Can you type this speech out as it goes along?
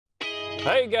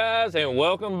Hey guys, and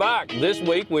welcome back. This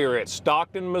week we are at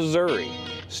Stockton, Missouri.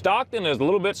 Stockton is a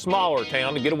little bit smaller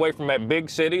town to get away from that big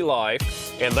city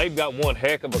life, and they've got one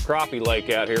heck of a crappie lake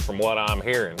out here from what I'm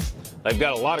hearing. They've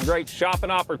got a lot of great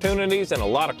shopping opportunities and a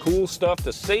lot of cool stuff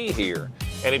to see here.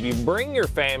 And if you bring your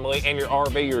family and your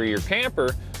RV or your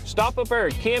camper, stop up there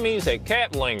at Kimmy's at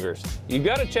Catlingers. You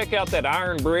got to check out that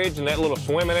iron bridge and that little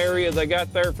swimming area they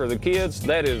got there for the kids.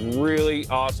 That is really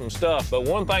awesome stuff. But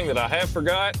one thing that I have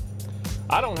forgot,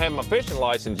 I don't have my fishing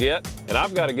license yet, and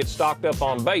I've got to get stocked up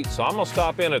on bait, so I'm gonna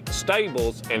stop in at the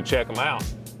stables and check them out.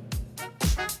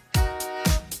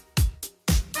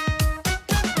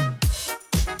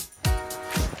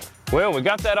 Well, we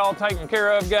got that all taken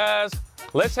care of, guys.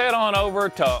 Let's head on over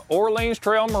to Orleans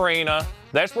Trail Marina.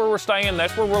 That's where we're staying,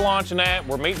 that's where we're launching at.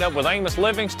 We're meeting up with Amos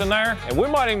Livingston there, and we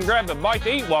might even grab a bite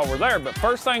to eat while we're there, but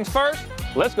first things first,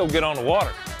 let's go get on the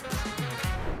water.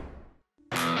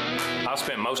 I've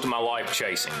spent most of my life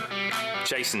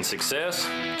chasing success,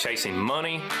 chasing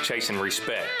money, chasing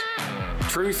respect.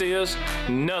 Truth is,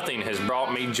 nothing has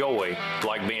brought me joy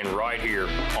like being right here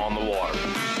on the water.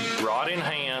 Rod in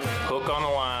hand, hook on the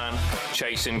line,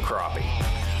 chasing crappie.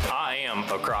 I am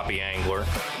a crappie angler.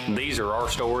 These are our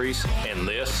stories, and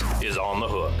this is On the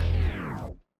Hook.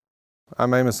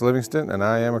 I'm Amos Livingston, and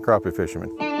I am a crappie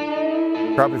fisherman.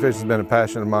 Crappie fishing has been a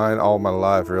passion of mine all my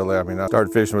life, really. I mean, I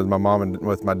started fishing with my mom and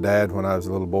with my dad when I was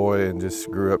a little boy and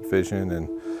just grew up fishing, and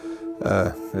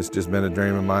it's just been a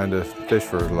dream of mine to fish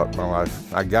for my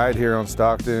life. I guide here on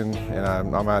Stockton,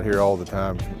 and I'm out here all the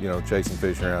time, you know, chasing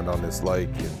fish around on this lake.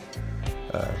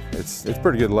 And it's a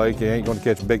pretty good lake. You ain't going to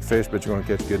catch big fish, but you're going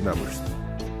to catch good numbers.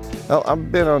 Well,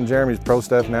 I've been on Jeremy's pro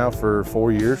staff now for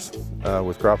 4 years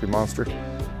with Crappie Monster.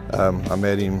 I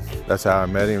met him, that's how I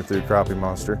met him, through Crappie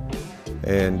Monster,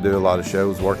 and do a lot of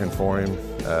shows working for him.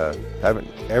 Haven't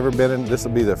ever been in, this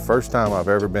will be the first time I've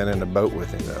ever been in a boat with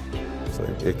him though. So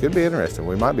it could be interesting.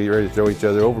 We might be ready to throw each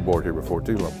other overboard here before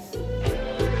too long.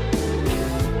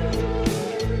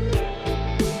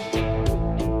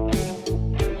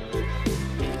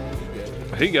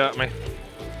 He got me.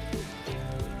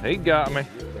 He got me.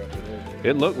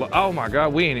 It looked like, oh my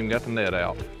God, we ain't even got the net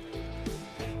out.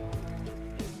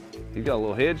 He got a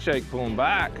little head shake pulling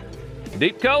back.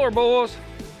 Deep color, boys.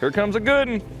 Here comes a good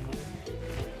one.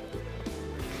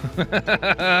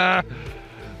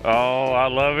 Oh, I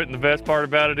love it. And the best part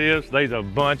about it is there's a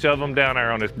bunch of them down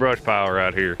there on this brush pile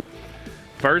right here.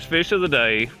 First fish of the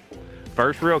day.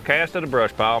 First real cast of the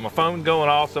brush pile. My phone's going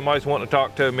off. Somebody's wanting to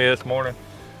talk to me this morning.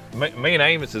 Me and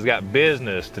Amos has got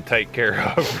business to take care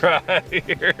of right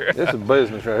here. This is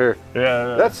business right here.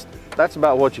 Yeah. That's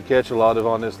about what you catch a lot of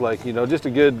on this lake. You know, just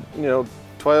a good, you know,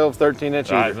 12, 13 inch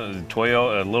eater.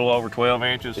 12, a little over 12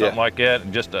 inches, something like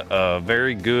that. Just a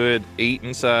very good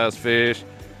eating size fish.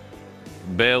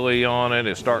 Belly on it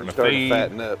is starting to feed.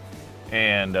 Fatten up.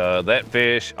 And that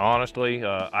fish, honestly,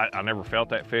 I never felt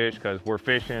that fish because we're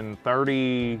fishing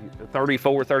 30,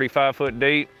 34, 35 foot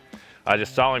deep. I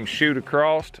just saw him shoot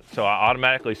across, so I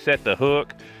automatically set the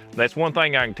hook. That's one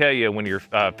thing I can tell you, when you're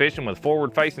fishing with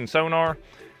forward-facing sonar,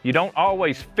 you don't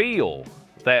always feel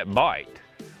that bite.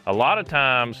 A lot of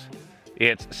times,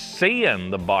 it's seeing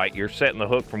the bite. You're setting the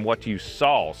hook from what you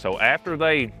saw. So after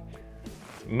they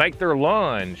make their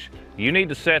lunge, you need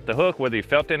to set the hook whether you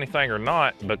felt anything or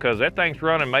not, because that thing's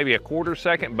running maybe a quarter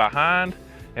second behind,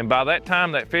 and by that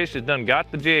time, that fish has done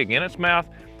got the jig in its mouth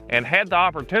and had the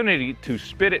opportunity to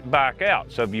spit it back out.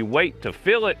 So if you wait to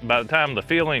feel it, by the time the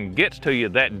feeling gets to you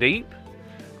that deep,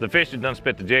 the fish has done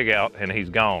spit the jig out and he's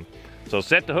gone. So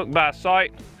set the hook by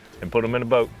sight and put them in the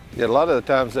boat. Yeah, a lot of the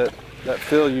times that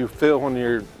feel you feel when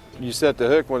you set the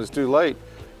hook when it's too late,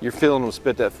 you're feeling them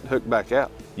spit that hook back out.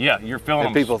 Yeah, you're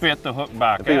feeling them spit the hook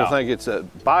back out. People think it's a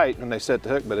bite when they set the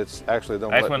hook, but it's actually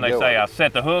don't let it go. That's when they say, I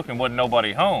set the hook and wasn't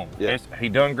nobody home. Yeah. He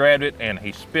done grabbed it and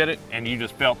he spit it, and you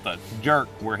just felt the jerk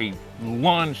where he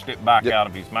lunged it back out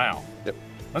of his mouth. Yep.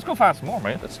 Let's go find some more,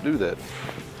 man. Let's do that.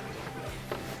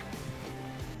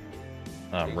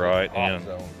 I'm right in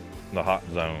the hot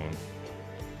zone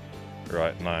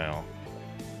right now.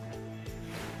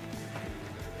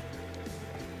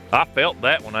 I felt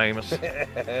that one, Amos.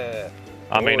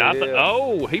 I mean,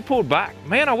 oh, he pulled back.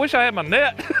 Man, I wish I had my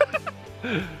net.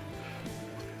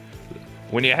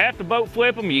 When you have to boat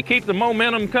flip them, you keep the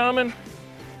momentum coming,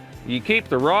 you keep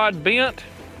the rod bent,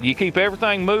 you keep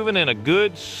everything moving in a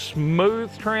good,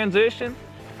 smooth transition,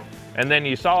 and then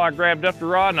you saw I grabbed up the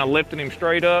rod and I lifted him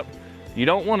straight up. You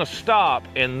don't want to stop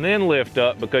and then lift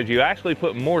up, because you actually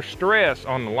put more stress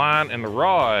on the line and the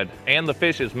rod and the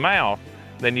fish's mouth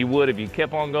than you would if you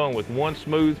kept on going with one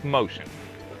smooth motion.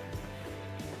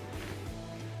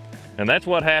 And that's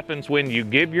what happens when you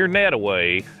give your net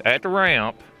away at the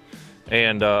ramp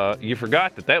and you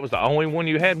forgot that that was the only one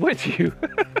you had with you.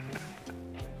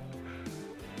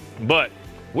 But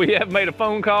we have made a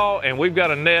phone call and we've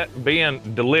got a net being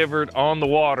delivered on the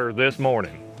water this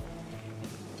morning.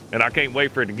 And I can't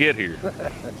wait for it to get here.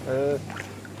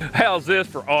 How's this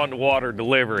for on the water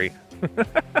delivery?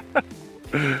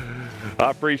 I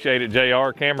appreciate it,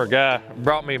 JR. Camera guy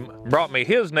brought me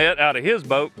his net out of his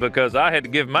boat because I had to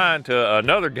give mine to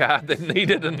another guy that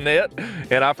needed a net,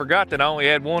 and I forgot that I only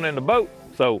had one in the boat.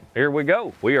 So here we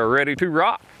go. We are ready to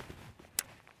rock.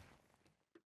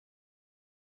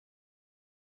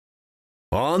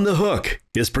 On the Hook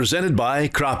is presented by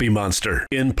Crappie Monster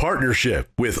in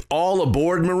partnership with All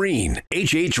Aboard Marine,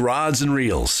 HH Rods and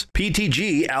Reels,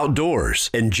 PTG Outdoors,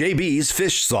 and JB's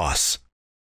Fish Sauce.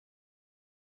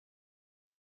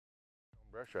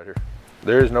 Brush right here.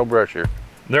 There is no brush here.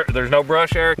 There's no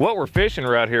brush, Eric. What we're fishing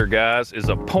right here, guys, is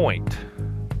a point.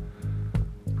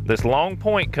 This long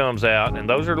point comes out, and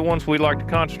those are the ones we like to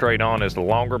concentrate on, is the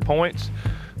longer points.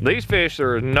 These fish,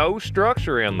 there is no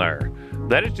structure in there.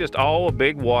 That is just all a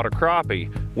big water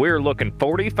crappie. We're looking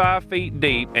 45 feet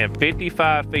deep and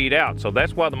 55 feet out. So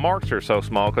that's why the marks are so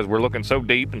small, because we're looking so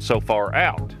deep and so far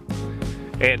out.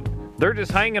 And they're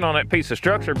just hanging on that piece of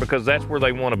structure because that's where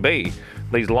they want to be.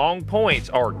 These long points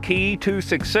are key to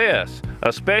success,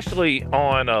 especially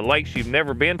on lakes you've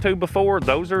never been to before.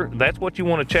 That's what you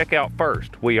want to check out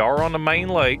first. We are on the main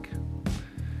lake,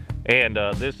 and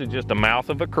this is just the mouth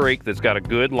of a creek that's got a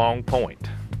good long point.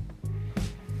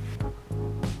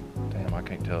 Damn, I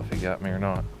can't tell if he got me or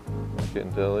not. I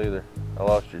couldn't tell either. I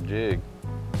lost your jig.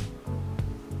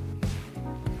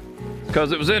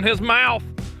 Because it was in his mouth.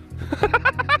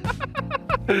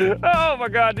 Oh my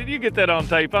God, did you get that on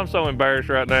tape? I'm so embarrassed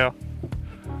right now.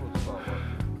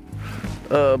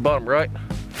 Bottom right.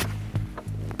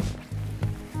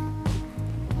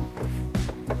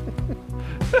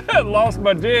 I lost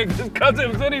my jig just because it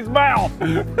was in his mouth.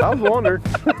 I was wondering.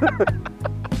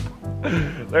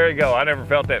 There you go, I never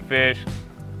felt that fish.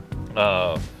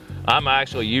 I'm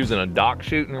actually using a dock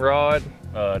shooting rod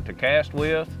to cast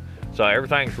with. So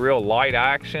everything's real light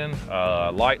action,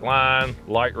 light line,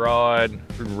 light rod,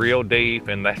 real deep,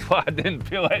 and that's why I didn't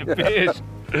feel that fish.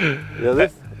 Yeah,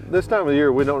 this time of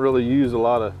year we don't really use a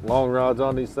lot of long rods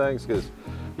on these things because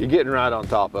you're getting right on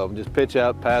top of them. Just pitch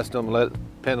out past them,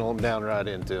 pendle them down right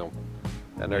into them.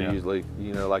 And they're usually,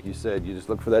 you know, like you said, you just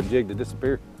look for that jig to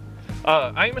disappear.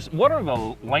 Amos, what are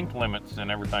the length limits and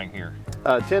everything here?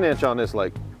 10 inch on this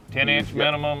lake. 10 inch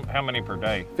minimum, how many per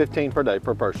day? 15 per day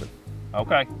per person.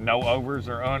 Okay, no overs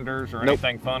or unders or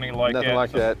anything funny like that? Nothing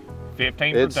like that.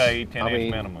 15 per day, 10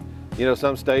 inch minimum. You know,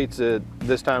 some states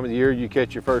this time of the year you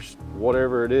catch your first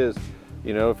whatever it is.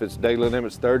 You know, if it's daily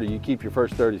limit's 30, you keep your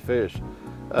first 30 fish.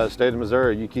 State of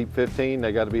Missouri, you keep 15,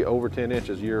 they got to be over 10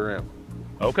 inches year round.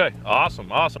 Okay,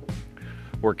 awesome, awesome.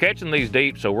 We're catching these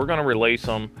deep, so we're gonna release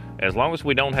them. As long as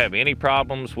we don't have any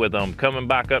problems with them coming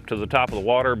back up to the top of the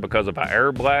water because of our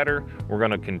air bladder, we're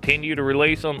gonna continue to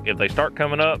release them. If they start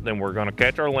coming up, then we're gonna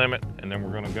catch our limit, and then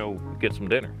we're gonna go get some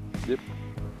dinner. Yep.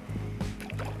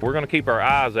 We're gonna keep our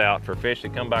eyes out for fish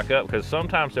that come back up, because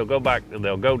sometimes they'll go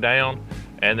down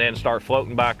and then start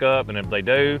floating back up, and if they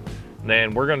do,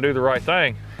 then we're gonna do the right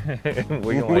thing.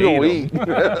 We're gonna eat.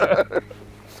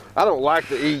 I don't like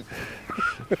to eat.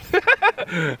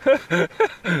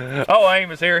 Oh,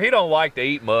 Amos here, he don't like to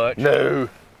eat much. No.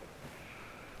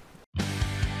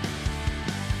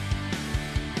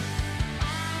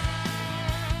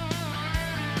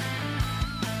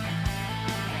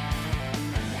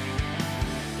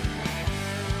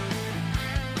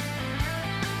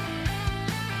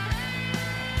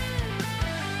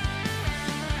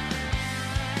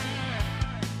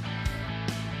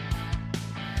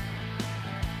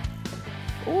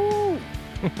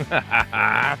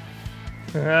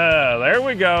 There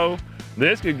we go.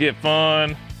 This could get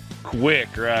fun quick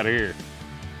right here.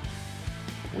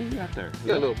 What you got there? You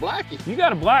got a little blackie. You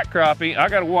got a black crappie. I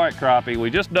got a white crappie. We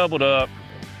just doubled up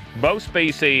both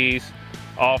species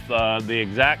off the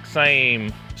exact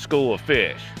same school of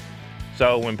fish.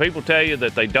 So when people tell you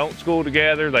that they don't school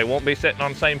together, they won't be sitting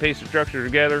on the same piece of structure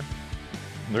together,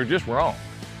 they're just wrong.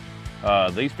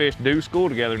 These fish do school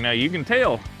together. Now you can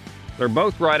tell they're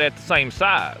both right at the same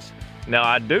size. Now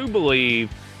I do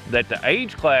believe that the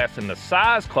age class and the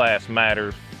size class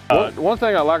matters. One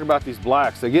thing I like about these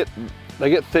blacks, they get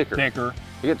thicker. Thicker.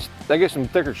 They get some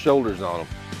thicker shoulders on them.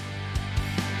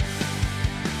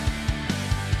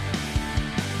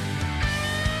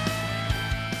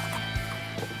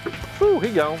 Whew,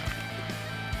 he gone.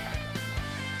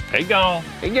 He gone.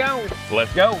 He gone.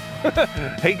 Let's go.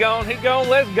 He gone. He gone.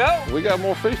 Let's go. We got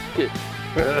more fish to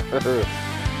catch.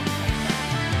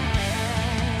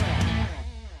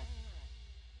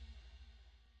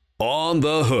 On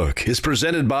the Hook is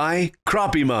presented by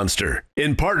Crappie Monster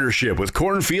in partnership with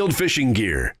Cornfield Fishing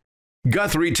Gear,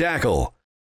 Guthrie Tackle,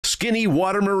 Skinny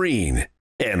Water Marine,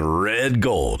 and Red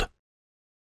Gold.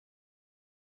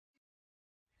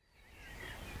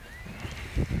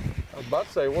 I was about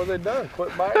to say, what have they done?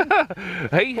 Quit biting?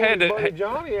 He had to. Buddy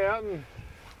Johnny out and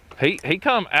He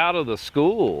come out of the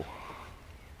school.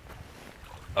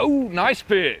 Oh, nice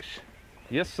fish.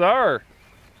 Yes, sir.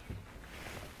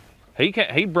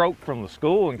 He broke from the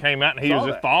school and came out and he was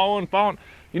just falling.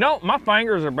 You know, my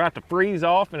fingers are about to freeze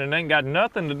off and it ain't got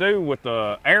nothing to do with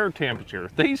the air temperature.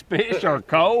 These fish are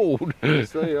cold.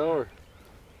 yes, they are.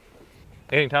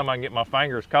 Anytime I can get my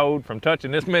fingers cold from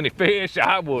touching this many fish,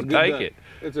 I will take it.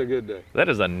 It's a good day. That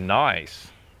is a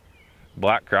nice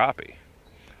black crappie.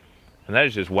 And that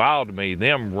is just wild to me,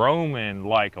 them roaming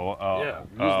like a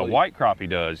white crappie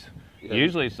does. Yeah.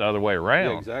 Usually it's the other way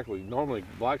around. Yeah, exactly. Normally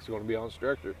black's going to be on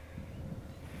structure.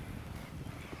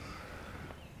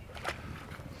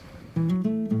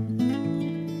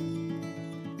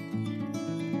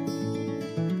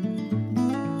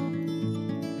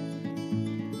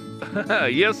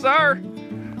 Yes, sir.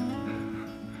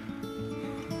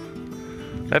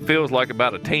 That feels like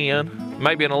about a 10,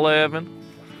 maybe an 11.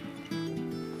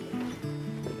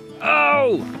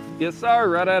 Oh, yes, sir.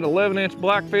 Right at 11-inch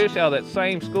blackfish out of that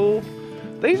same school.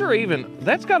 These are even,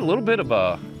 that's got a little bit of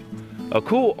a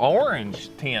cool orange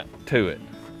tint to it.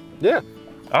 Yeah.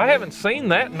 I haven't seen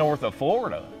that north of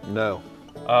Florida. No.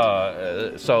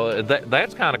 So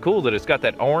that's kind of cool that it's got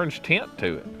that orange tint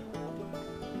to it.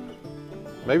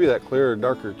 Maybe that clearer,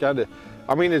 darker kind of,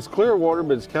 I mean, it's clear water,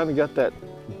 but it's kind of got that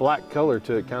black color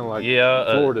to it, kind of like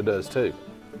Florida does too.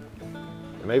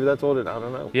 Maybe that's what it, I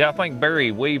don't know. Yeah, I think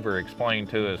Barry Weaver explained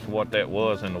to us what that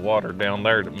was in the water down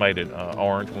there that made it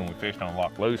orange when we fished on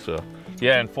Loch Lusa.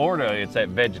 Yeah, in Florida, it's that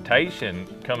vegetation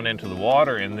coming into the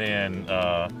water and then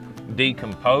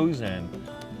decomposing.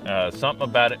 Something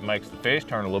about it makes the fish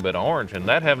turn a little bit orange, and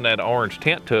that having that orange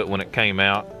tint to it when it came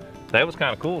out, that was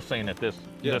kind of cool seeing it this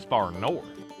far north.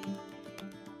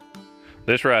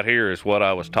 This right here is what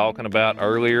I was talking about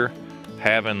earlier,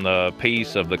 having the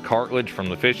piece of the cartilage from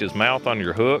the fish's mouth on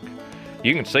your hook.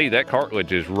 You can see that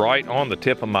cartilage is right on the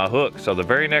tip of my hook. So the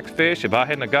very next fish, if I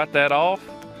hadn't have got that off,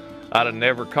 I'd have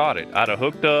never caught it. I'd have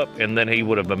hooked up and then he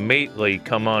would have immediately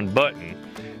come unbuttoned.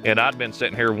 And I'd been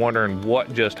sitting here wondering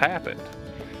what just happened.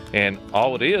 And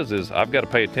all it is I've got to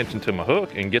pay attention to my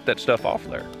hook and get that stuff off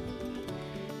there.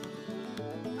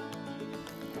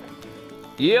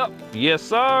 Yep, yes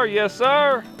sir, yes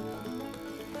sir.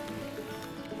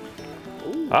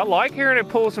 Ooh. I like hearing it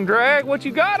pull some drag. What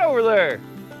you got over there?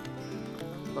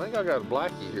 I think I got a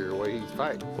blackie here the way he's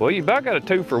fighting. Well, you about got a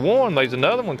 2 for 1. There's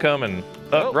another one coming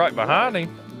up right behind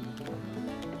him.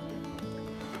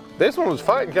 This one was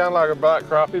fighting kind of like a black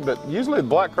crappie, but usually the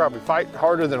black crappie fight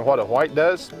harder than what a white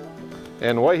does.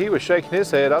 And the way he was shaking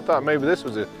his head, I thought maybe this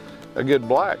was a good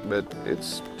black, but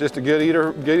it's just a good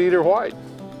eater white.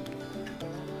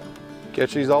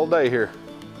 Catch these all day here.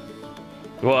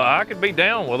 Well, I could be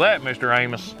down with that, Mr.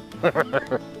 Amos.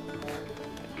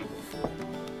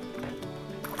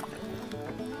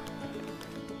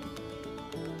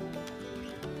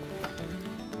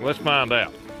 Let's find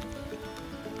out.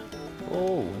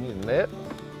 Oh, we need a net.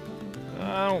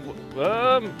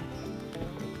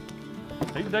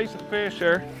 He's a decent fish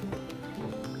there.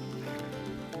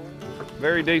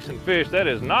 Very decent fish. That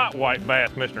is not white bass,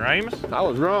 Mr. Amos. I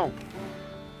was wrong.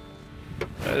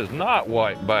 That is not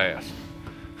white bass.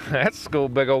 That's a school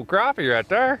big old crappie right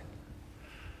there.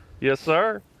 Yes,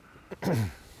 sir.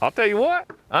 I'll tell you what,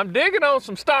 I'm digging on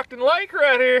some Stockton Lake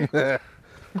right here.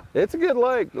 It's a good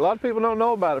lake. A lot of people don't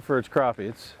know about it for its crappie.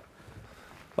 It's,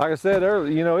 like I said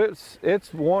earlier, you know, it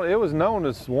was known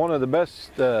as one of the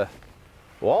best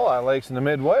walleye lakes in the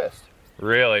Midwest.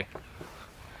 Really?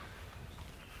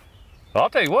 I'll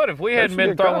tell you what, if we hadn't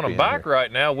been throwing them back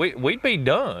right now, we'd be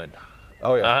done.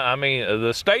 Oh yeah. I mean,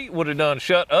 the state would have done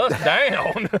shut us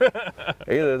down.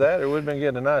 Either that or we'd been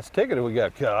getting a nice ticket if we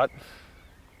got caught.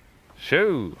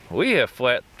 Shoo, we have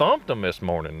flat thumped them this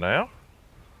morning now.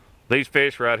 These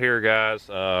fish right here,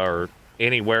 guys, are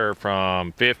anywhere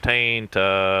from 15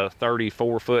 to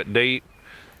 34 foot deep.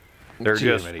 They're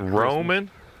just roaming.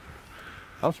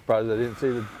 I'm surprised I didn't see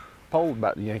the pole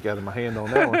about to yank out of my hand on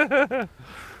that one.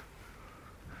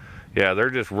 Yeah,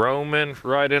 they're just roaming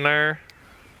right in there.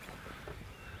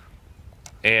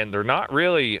 And they're not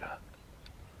really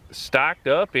stacked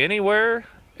up anywhere.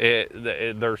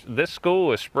 this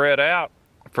school is spread out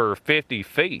for 50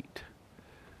 feet.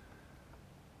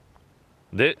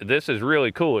 This is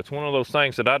really cool. It's one of those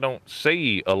things that I don't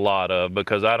see a lot of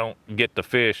because I don't get to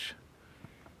fish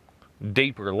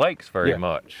deeper lakes very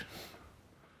much.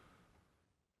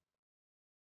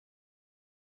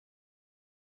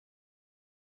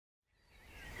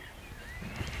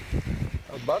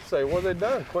 I was about to say, what have they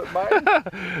done? Quit biting?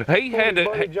 He had to.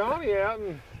 Buddy Johnny out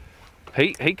and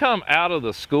He come out of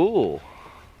the school.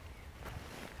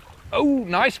 Oh,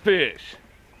 nice fish.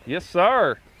 Yes,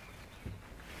 sir.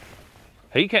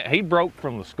 He broke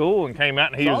from the school and came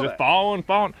out and he was just falling.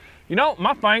 You know,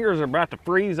 my fingers are about to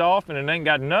freeze off and it ain't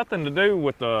got nothing to do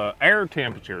with the air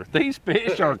temperature. These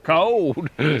fish are cold.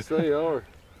 Yes, they are.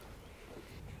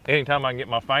 Anytime I can get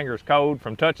my fingers cold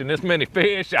from touching this many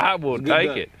fish, I will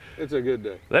take it. It's a good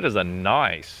day. That is a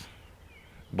nice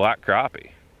black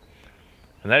crappie.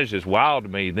 And that is just wild to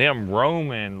me, them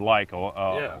roaming like a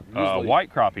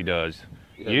white crappie does.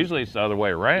 Yeah. Usually it's the other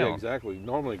way around. Yeah, exactly.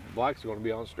 Normally black's going to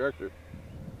be on structure.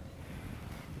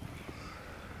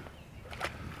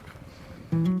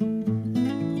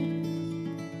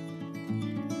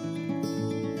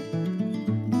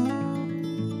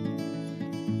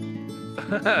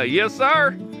 Yes,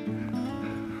 sir.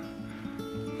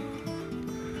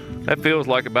 That feels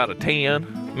like about a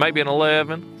 10, maybe an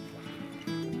 11.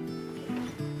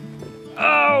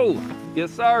 Oh,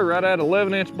 yes, sir. Right at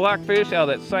 11-inch blackfish out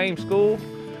of that same school.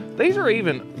 These are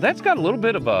even, that's got a little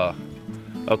bit of a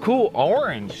cool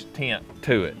orange tint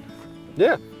to it.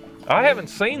 Yeah. I haven't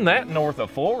seen that north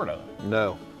of Florida.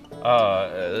 No.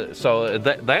 So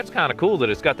that's kind of cool that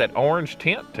it's got that orange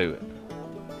tint to it.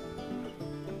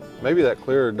 Maybe that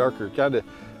clearer, darker kind of,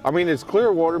 I mean, it's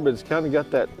clear water, but it's kind of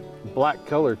got that black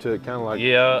color to it, kind of like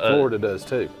Florida does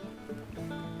too.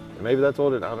 Maybe that's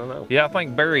what it, I don't know. Yeah, I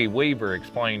think Barry Weaver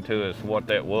explained to us what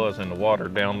that was in the water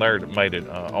down there that made it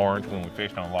orange when we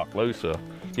fished on Loch Lusa.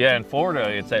 Yeah, in Florida,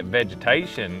 it's that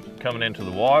vegetation coming into the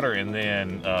water and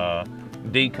then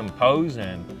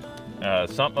decomposing.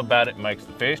 Something about it makes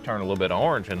the fish turn a little bit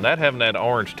orange, and that having that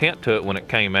orange tint to it when it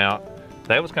came out,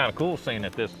 that was kind of cool seeing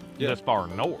it this far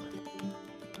north.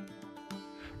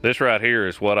 This right here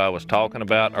is what I was talking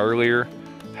about earlier,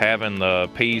 having the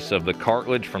piece of the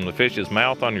cartilage from the fish's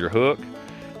mouth on your hook.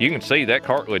 You can see that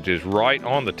cartilage is right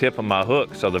on the tip of my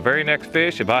hook. So the very next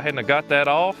fish, if I hadn't have got that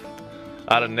off,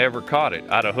 I'd have never caught it.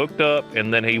 I'd have hooked up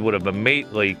and then he would have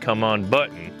immediately come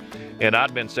unbuttoned. And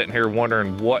I'd been sitting here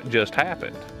wondering what just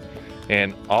happened.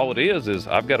 And all it is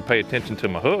I've got to pay attention to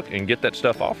my hook and get that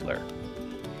stuff off there.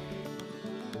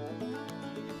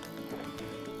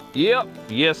 Yep,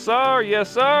 yes sir,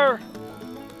 yes sir.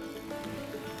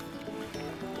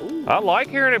 Ooh. I like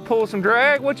hearing it pull some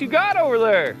drag. What you got over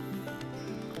there?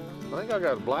 I think I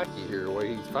got a blackie here the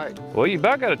way he's fighting. Well, you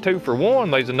about got a 2 for 1.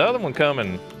 There's another one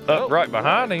coming up right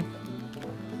behind him.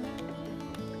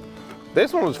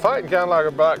 This one was fighting kind of like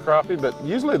a black crappie, but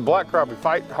usually the black crappie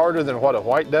fight harder than what a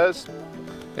white does.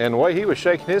 And the way he was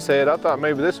shaking his head, I thought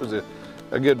maybe this was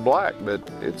a good black, but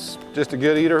it's just a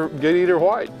good eater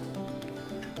white.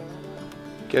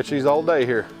 Catch these all day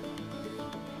here.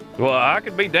 Well, I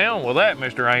could be down with that,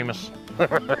 Mr. Amos.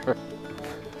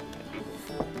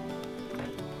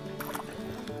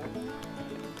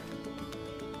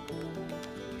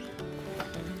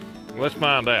 Let's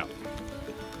find out.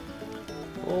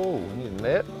 Oh, we need a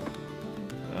net.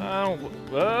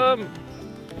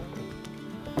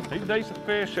 He's a decent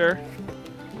fish there.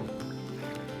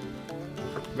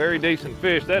 Very decent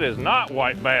fish. That is not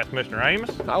white bass, Mr.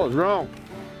 Amos. I was wrong.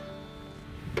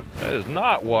 That is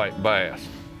not white bass.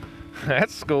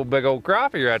 That's a school big old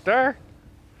crappie right there.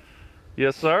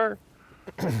 Yes, sir.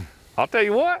 I'll tell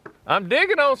you what, I'm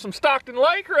digging on some Stockton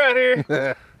Lake right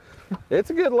here.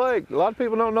 It's a good lake. A lot of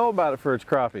people don't know about it for its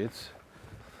crappie. It's,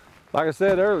 like I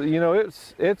said earlier, you know, it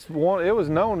was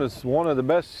known as one of the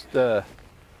best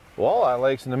walleye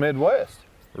lakes in the Midwest.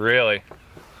 Really?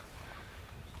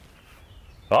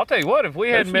 I'll tell you what, if we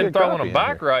hadn't been throwing them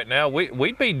back right now,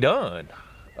 we'd be done.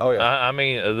 Oh yeah. I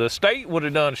mean, the state would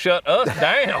have done shut us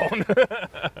down.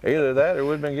 Either that or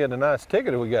we'd been getting a nice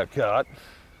ticket if we got caught.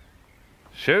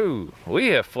 Shoo, we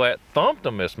have flat thumped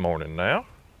them this morning now.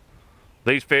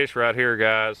 These fish right here,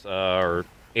 guys, are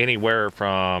anywhere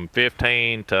from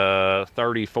 15 to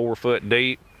 34 foot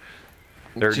deep.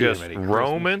 They're just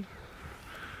roaming.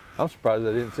 I'm surprised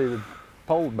I didn't see the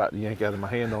pole about to yank out of my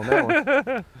hand on that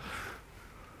one.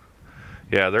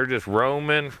 Yeah, they're just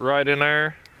roaming right in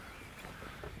there.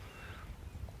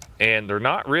 And they're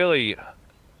not really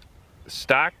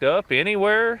stacked up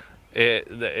anywhere.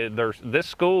 This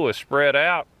school is spread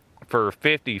out for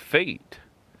 50 feet.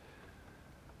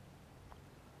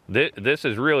 This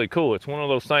is really cool. It's one of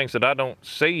those things that I don't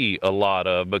see a lot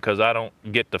of because I don't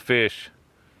get to fish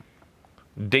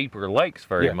deeper lakes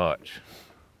very much.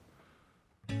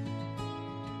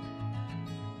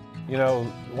 You know,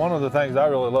 one of the things I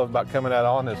really love about coming out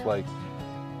on this lake,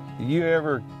 you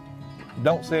ever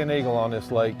don't see an eagle on this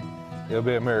lake, it'll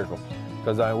be a miracle.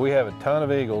 Because we have a ton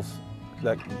of eagles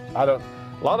that a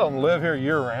lot of them live here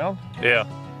year round. Yeah.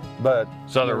 But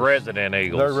so they're resident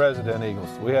eagles. They're resident eagles.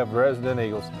 We have resident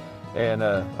eagles. And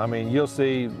I mean, you'll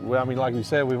see, well, I mean, like we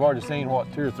said, we've already seen,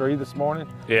 what, 2 or 3 this morning?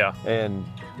 Yeah. And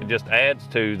it just adds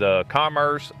to the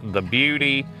commerce, the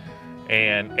beauty,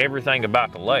 and everything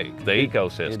about the lake, the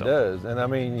ecosystem. It does. And I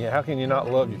mean, how can you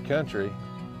not love your country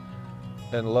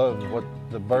and love what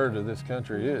the bird of this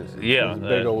country is? It's a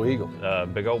big old eagle.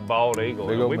 Big old bald eagle.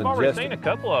 Big old We've majestic. already seen a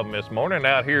couple of them this morning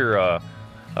out here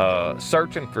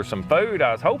searching for some food.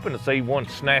 I was hoping to see one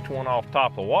snatch one off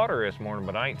top of the water this morning,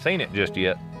 but I ain't seen it just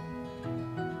yet.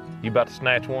 You about to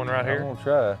snatch one right here? I'm gonna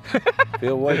try. If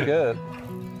he'll wake up.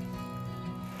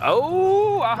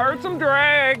 Oh, I heard some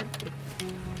drag.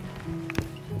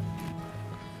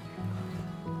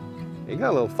 He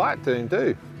got a little fight to him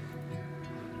too.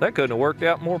 That couldn't have worked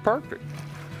out more perfect.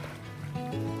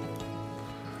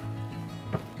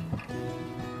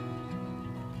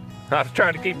 I was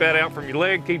trying to keep that out from your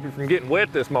leg, keep you from getting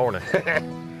wet this morning.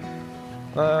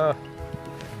 That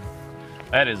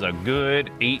is a good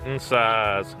eating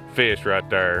size fish right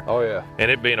there. Oh yeah.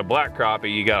 And it being a black crappie,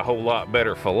 you got a whole lot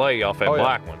better fillet off that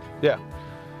black one. Yeah.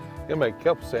 Gonna make a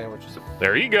couple sandwiches.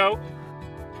 There you go.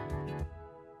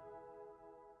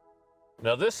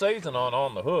 Now this season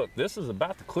on the hook, this is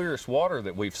about the clearest water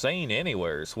that we've seen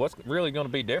anywhere. So what's really going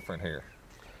to be different here?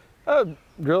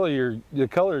 Really the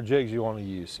color jigs you want to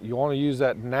use. You want to use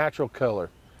that natural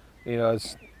color. You know,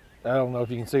 I don't know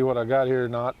if you can see what I got here or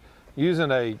not.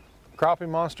 Using a crappie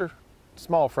monster,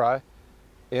 small fry,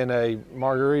 in a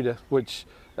margarita, which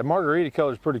a margarita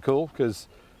color is pretty cool because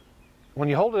when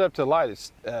you hold it up to the light,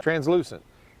 it's translucent.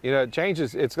 You know, it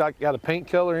changes, it's got a pink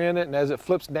color in it, and as it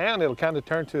flips down, it'll kind of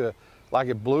turn to like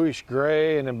a bluish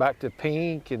gray and then back to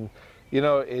pink. And you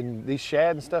know, in these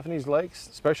shad and stuff in these lakes,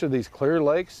 especially these clear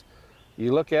lakes,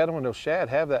 you look at them and those shad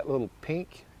have that little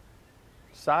pink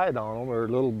side on them or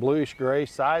little bluish gray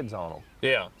sides on them.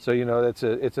 Yeah. So you know, it's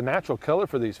a natural color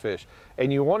for these fish,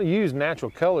 and you want to use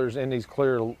natural colors in these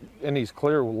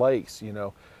clear lakes. You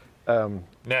know.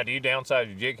 Now, do you downsize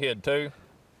your jig head too?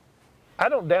 I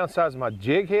don't downsize my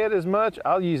jig head as much.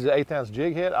 I'll use the 1/8 ounce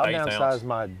jig head. I'll downsize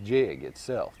my jig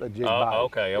itself, the jig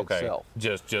body itself.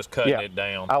 Just cutting it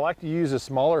down. I like to use a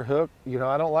smaller hook. You know,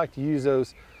 I don't like to use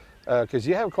those because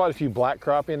you have quite a few black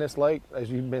crappie in this lake, as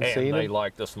you've been seeing. And they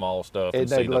like the small stuff. They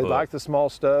like the small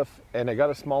stuff, and they got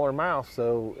a smaller mouth.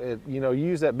 So, you know,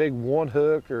 use that big 1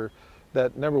 hook or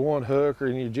that number 1 hook or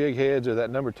in your jig heads or that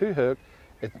number 2 hook.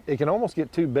 It can almost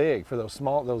get too big for those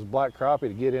black crappie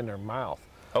to get in their mouth.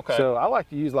 Okay. So I like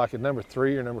to use like a number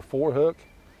 3 or number 4 hook.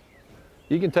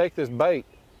 You can take this bait.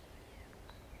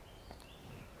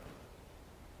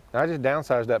 I just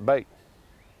downsized that bait.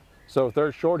 So if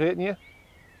they're short hitting you,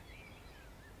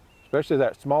 especially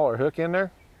that smaller hook in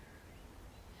there,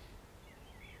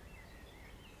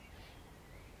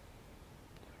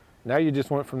 now you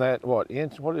just went from that, what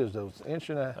is those, inch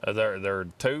and a half? They're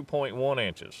 2.1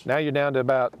 inches. Now you're down to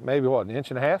about maybe what, 1.5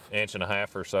 inches? 1.5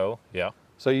 inches or so, yeah.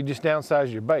 So you just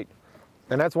downsize your bait.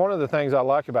 And that's one of the things I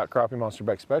like about crappie monster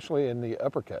bait, especially in the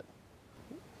uppercut.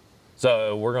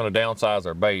 So we're gonna downsize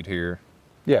our bait here.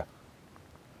 Yeah.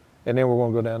 And then we're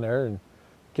gonna go down there and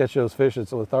catch those fish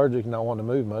that's lethargic and not want to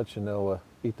move much, and they'll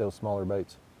eat those smaller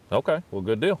baits. Okay, well,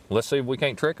 good deal. Let's see if we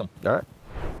can't trick them. All right.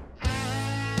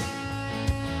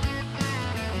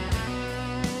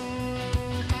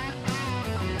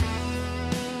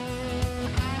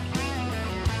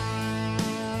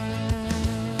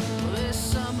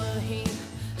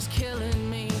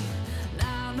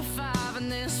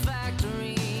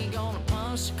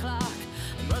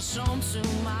 To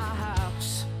my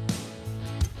house,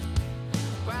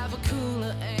 grab a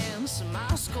cooler and some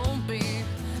ice cold beer,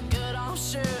 get off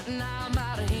shirt and I'm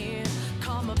out of here.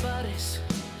 Call my buddies.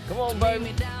 Come on,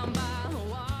 baby.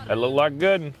 That look like a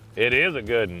good one. It is a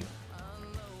good one.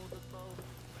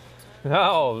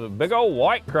 Oh, the big old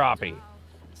white crappie.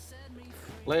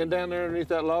 Laying down there underneath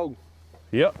that log.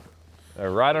 Yep.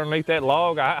 Right underneath that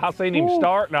log. I seen him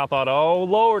start and I thought, oh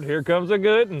Lord, here comes a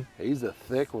good one. He's a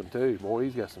thick one too. Boy,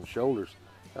 he's got some shoulders.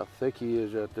 How thick he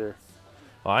is right there.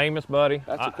 Well, Amos, buddy.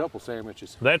 That's a couple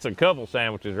sandwiches. That's a couple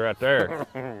sandwiches right there.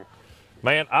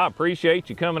 Man, I appreciate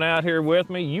you coming out here with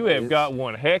me. You have got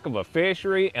one heck of a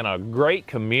fishery and a great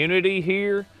community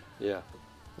here. Yeah.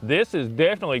 This is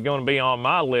definitely going to be on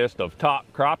my list of top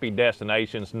crappie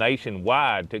destinations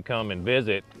nationwide to come and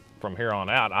visit from here on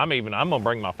out. I'm gonna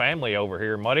bring my family over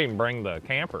here. Might even bring the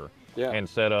camper and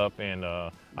set up, and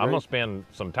I'm gonna spend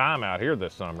some time out here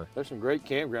this summer. There's some great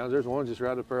campgrounds. There's one just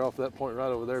right up there off that point right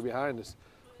over there behind us.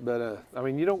 But I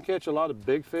mean, you don't catch a lot of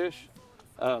big fish.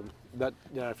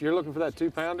 If you're looking for that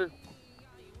 2-pounder,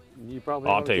 you probably.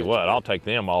 I'll tell you what, I'll take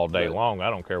them all day long. I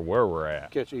don't care where we're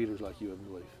at. Catch eaters like you wouldn't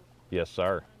believe. Yes,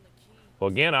 sir. Well,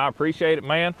 again, I appreciate it,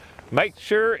 man. Make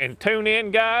sure and tune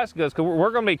in, guys, because we're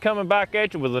going to be coming back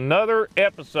at you with another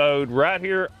episode right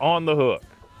here on The Hook.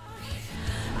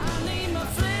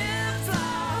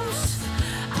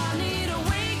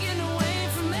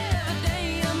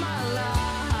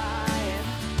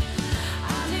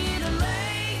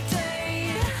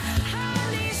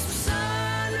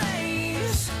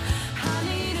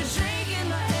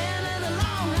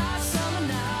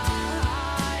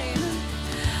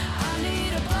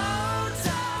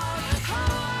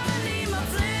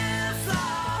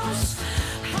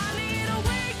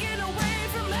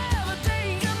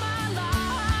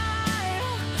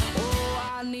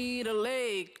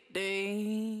 Day.